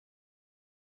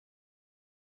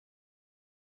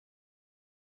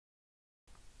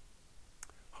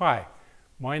Hi,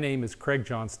 my name is Craig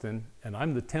Johnston, and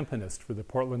I'm the timpanist for the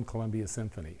Portland Columbia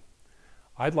Symphony.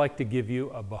 I'd like to give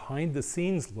you a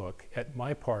behind-the-scenes look at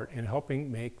my part in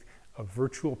helping make a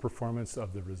virtual performance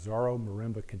of the Rosauro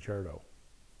Marimba Concerto.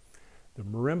 The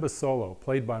marimba solo,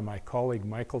 played by my colleague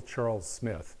Michael Charles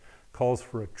Smith, calls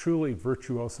for a truly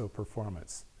virtuoso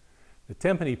performance. The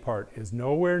timpani part is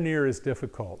nowhere near as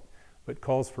difficult, but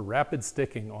calls for rapid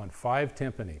sticking on 5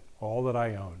 timpani, all that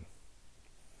I own.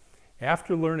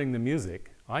 After learning the music,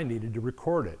 I needed to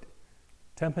record it.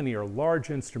 Timpani are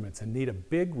large instruments and need a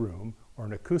big room or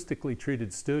an acoustically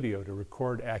treated studio to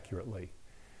record accurately.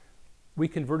 We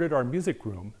converted our music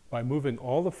room by moving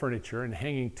all the furniture and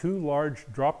hanging 2 large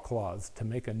drop cloths to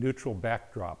make a neutral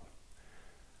backdrop.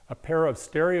 A pair of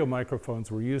stereo microphones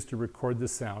were used to record the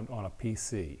sound on a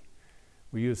PC.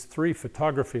 We used 3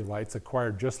 photography lights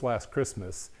acquired just last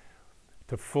Christmas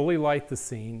to fully light the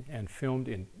scene and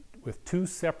filmed with 2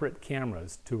 separate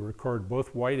cameras to record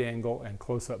both wide-angle and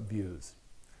close-up views.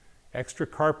 Extra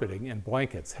carpeting and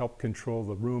blankets help control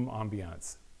the room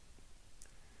ambiance.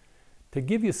 To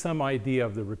give you some idea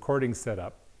of the recording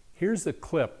setup, here's a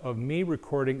clip of me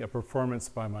recording a performance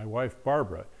by my wife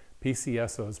Barbara,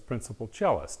 PCSO's principal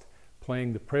cellist,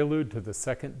 playing the prelude to the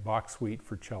second Bach suite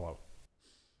for cello.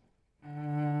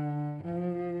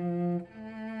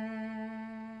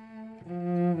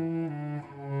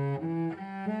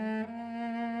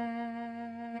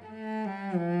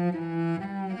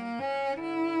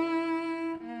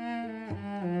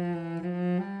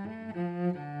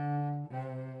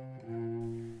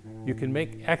 You can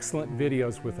make excellent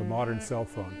videos with a modern cell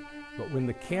phone, but when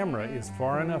the camera is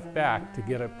far enough back to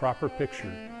get a proper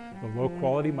picture, the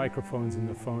low-quality microphones in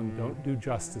the phone don't do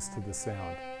justice to the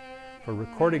sound. For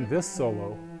recording this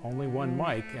solo, only 1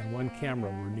 mic and 1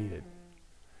 camera were needed.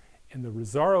 In the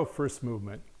Rosauro first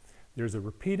movement, there's a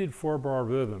repeated 4-bar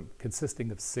rhythm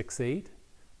consisting of 6/8,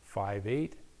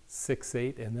 5/8,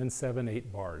 6/8, and then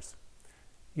 7/8 bars.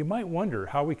 You might wonder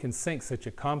how we can sync such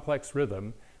a complex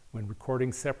rhythm when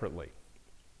recording separately.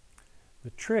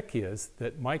 The trick is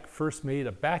that Mike first made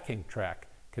a backing track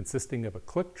consisting of a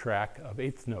click track of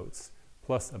 1/8 notes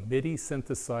plus a MIDI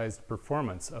synthesized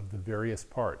performance of the various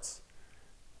parts.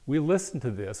 We listened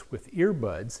to this with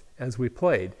earbuds as we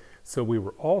played, so we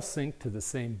were all synced to the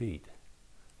same beat.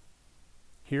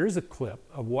 Here's a clip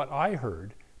of what I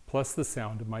heard plus the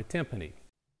sound of my timpani.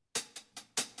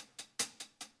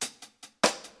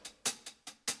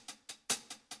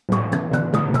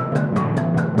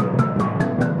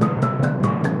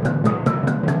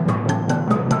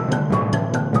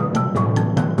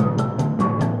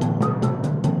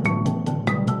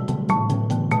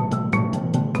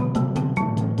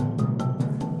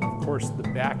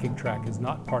 The backing track is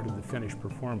not part of the finished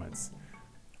performance.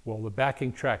 While the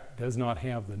backing track does not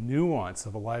have the nuance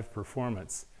of a live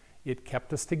performance, it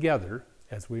kept us together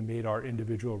as we made our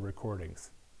individual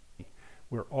recordings.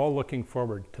 We're all looking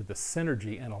forward to the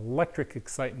synergy and electric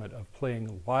excitement of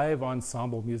playing live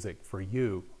ensemble music for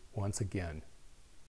you once again.